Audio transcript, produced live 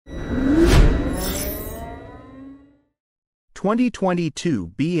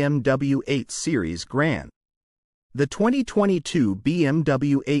2022 BMW 8 Series Gran. The 2022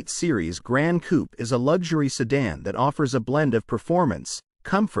 BMW 8 Series Gran Coupe is a luxury sedan that offers a blend of performance,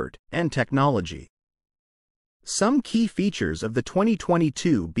 comfort, and technology. Some key features of the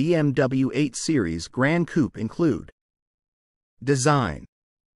 2022 BMW 8 Series Gran Coupe include: design.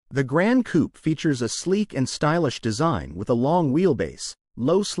 The Gran Coupe features a sleek and stylish design with a long wheelbase,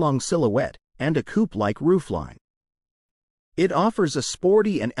 low-slung silhouette, and a coupe-like roofline. It offers a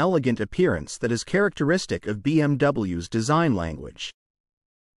sporty and elegant appearance that is characteristic of BMW's design language.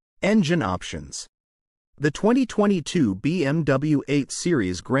 Engine options. The 2022 BMW 8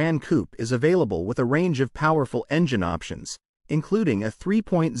 Series Gran Coupe is available with a range of powerful engine options, including a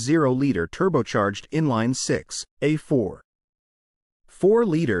 3.0-liter turbocharged inline-six A4,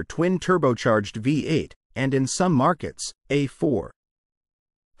 4-liter twin-turbocharged V8, and in some markets, A4,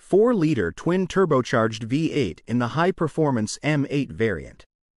 4-liter twin-turbocharged V8 in the high-performance M8 variant.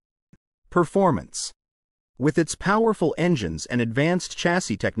 Performance. With its powerful engines and advanced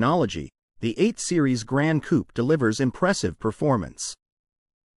chassis technology, the 8 Series Gran Coupe delivers impressive performance.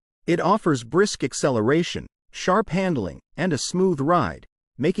 It offers brisk acceleration, sharp handling, and a smooth ride,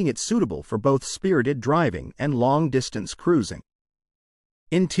 making it suitable for both spirited driving and long-distance cruising.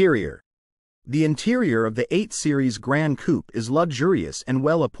 Interior. The interior of the 8 Series Gran Coupe is luxurious and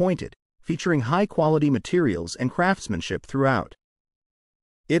well-appointed, featuring high-quality materials and craftsmanship throughout.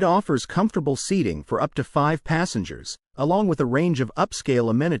 It offers comfortable seating for up to 5 passengers, along with a range of upscale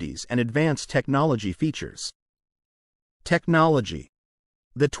amenities and advanced technology features. Technology.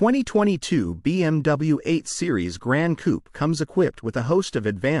 The 2022 BMW 8 Series Gran Coupe comes equipped with a host of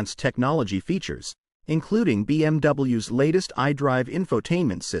advanced technology features, including BMW's latest iDrive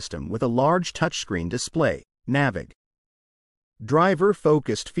infotainment system with a large touchscreen display, Navig.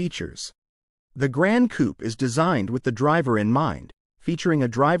 Driver-focused features. The Gran Coupe is designed with the driver in mind, featuring a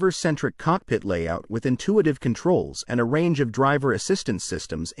driver-centric cockpit layout with intuitive controls and a range of driver assistance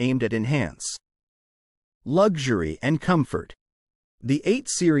systems aimed at enhance luxury and comfort. The 8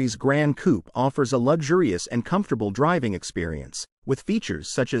 Series Gran Coupe offers a luxurious and comfortable driving experience, with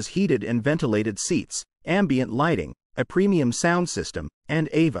features such as heated and ventilated seats, ambient lighting, a premium sound system, and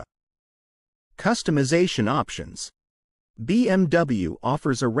AVA. Customization options. BMW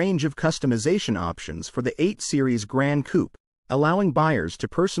offers a range of customization options for the 8 Series Gran Coupe, allowing buyers to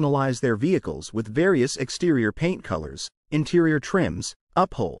personalize their vehicles with various exterior paint colors, interior trims,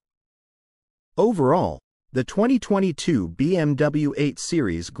 upholstery. Overall, the 2022 BMW 8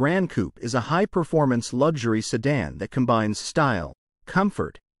 Series Gran Coupe is a high-performance luxury sedan that combines style,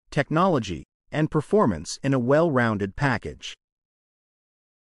 comfort, technology, and performance in a well-rounded package.